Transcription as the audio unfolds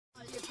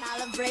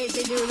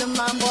crazy, do the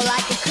mumble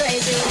like a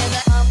crazy,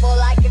 with a mumble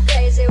like a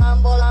crazy,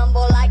 mumble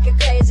like a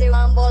crazy,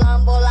 mumble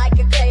like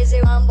a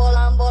crazy, mumble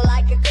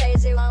like a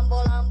crazy,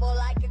 mumble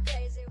like a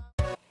crazy.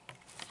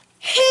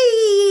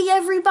 Hey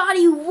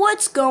everybody,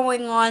 what's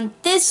going on?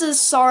 This is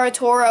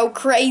Saratoro,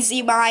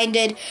 Crazy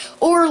Minded,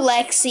 or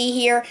Lexi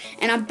here,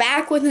 and I'm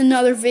back with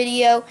another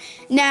video.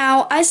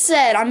 Now, I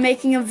said I'm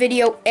making a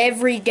video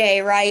every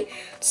day, right?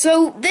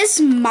 So this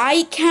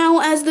might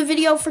count as the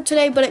video for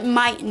today, but it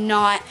might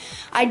not.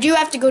 I do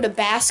have to go to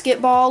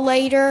basketball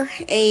later,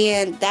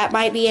 and that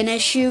might be an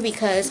issue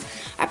because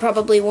I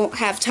probably won't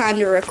have time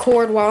to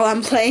record while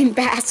I'm playing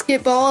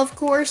basketball, of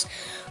course.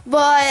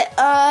 But,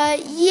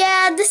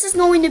 yeah, this is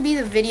going to be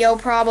the video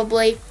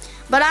probably.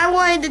 But I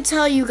wanted to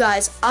tell you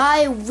guys,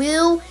 I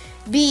will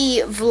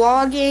be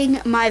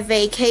vlogging my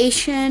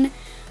vacation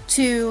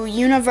to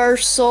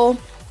Universal.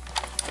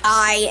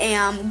 I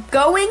am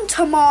going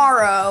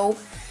tomorrow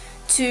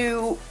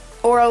to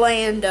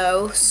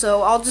Orlando,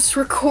 so I'll just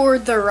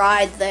record the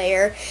ride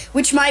there,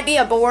 which might be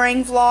a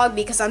boring vlog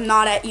because I'm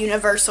not at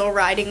Universal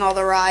riding all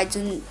the rides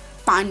and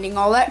finding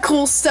all that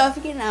cool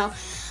stuff, you know.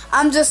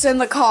 I'm just in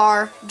the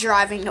car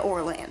driving to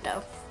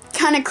Orlando.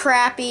 Kind of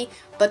crappy,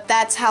 but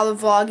that's how the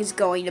vlog is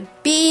going to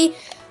be.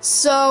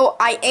 So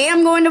I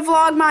am going to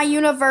vlog my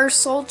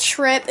Universal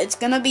trip. It's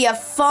going to be a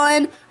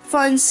fun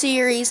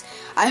series.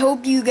 I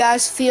hope you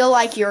guys feel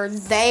like you're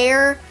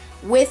there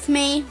with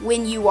me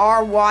when you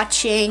are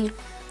watching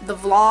the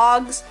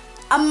vlogs.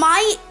 I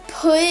might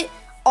put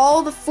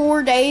all the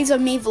 4 days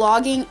of me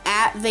vlogging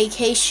at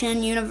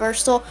Vacation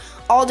Universal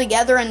all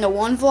together into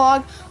one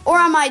vlog, or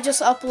I might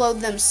just upload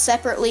them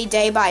separately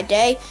day by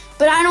day,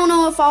 but I don't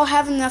know if I'll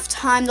have enough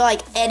time to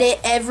like edit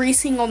every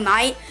single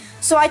night.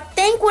 So I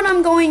think what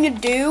I'm going to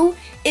do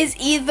is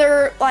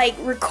either like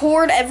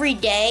record every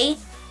day,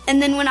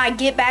 and then when I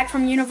get back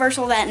from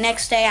Universal that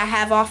next day I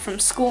have off from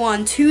school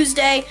on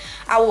Tuesday,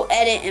 I will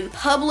edit and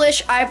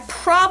publish. I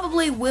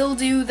probably will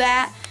do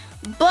that,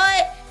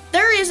 but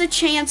there is a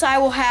chance I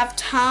will have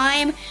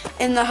time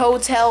in the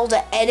hotel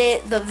to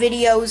edit the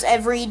videos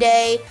every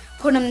day,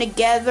 put them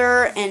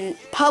together and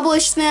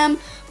publish them,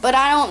 but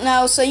I don't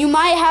know. So you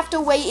might have to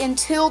wait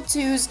until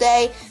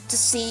Tuesday to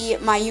see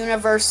my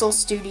Universal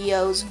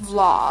Studios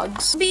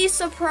vlogs. Be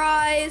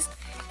surprised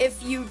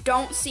if you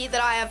don't see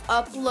that I have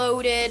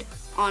uploaded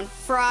on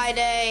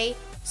Friday,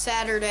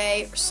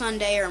 Saturday, or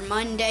Sunday, or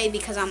Monday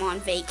because I'm on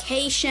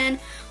vacation.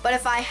 But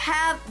if I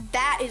have,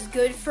 that is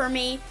good for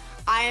me.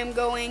 I am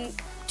going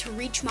to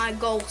reach my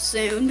goal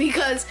soon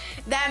because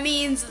that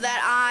means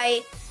that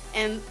I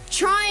am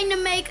trying to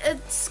make a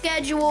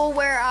schedule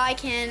where I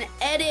can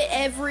edit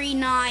every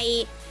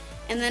night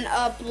and then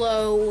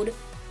upload.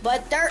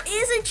 But there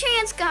is a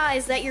chance,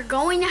 guys, that you're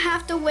going to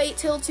have to wait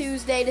till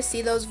Tuesday to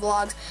see those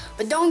vlogs.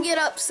 But don't get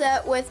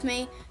upset with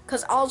me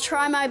because I'll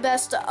try my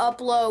best to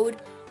upload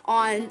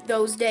on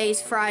those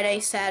days, Friday,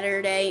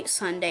 Saturday,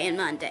 Sunday, and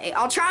Monday.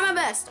 I'll try my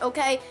best,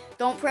 okay?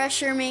 Don't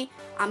pressure me.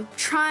 I'm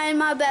trying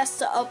my best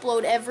to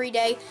upload every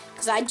day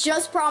because I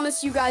just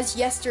promised you guys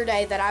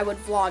yesterday that I would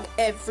vlog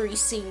every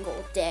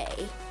single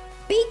day.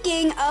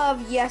 Speaking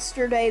of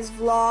yesterday's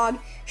vlog,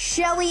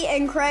 Shelly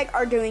and Craig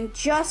are doing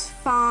just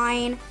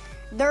fine.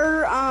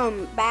 They're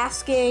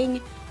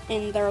basking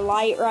in their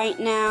light right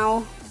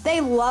now.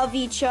 They love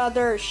each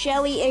other.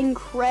 Shelly and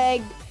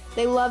Craig,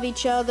 they love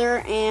each other,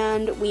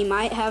 and we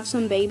might have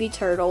some baby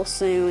turtles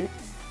soon.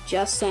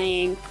 Just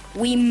saying,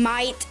 we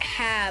might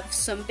have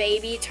some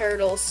baby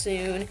turtles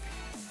soon.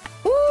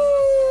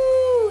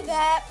 Woo!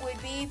 That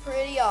would be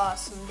pretty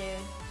awesome,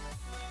 dude.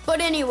 But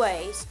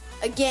anyways,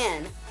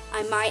 again,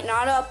 I might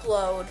not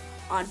upload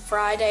on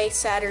Friday,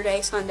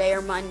 Saturday, Sunday,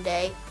 or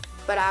Monday,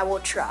 but I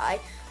will try.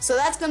 So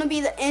that's going to be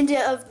the end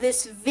of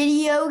this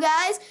video,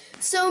 guys.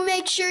 So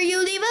make sure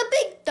you leave a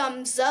big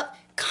thumbs up.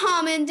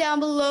 Comment down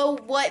below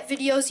what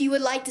videos you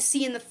would like to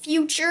see in the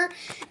future.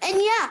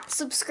 And yeah,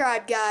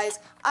 subscribe, guys.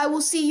 I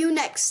will see you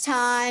next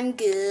time.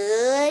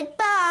 Goodbye.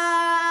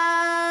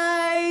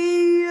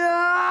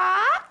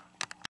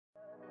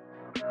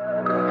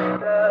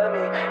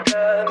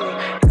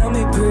 Tell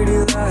me pretty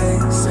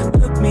lies.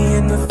 Look me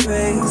in the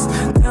face.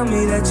 Tell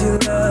me that you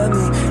love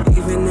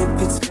me, even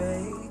if it's fake.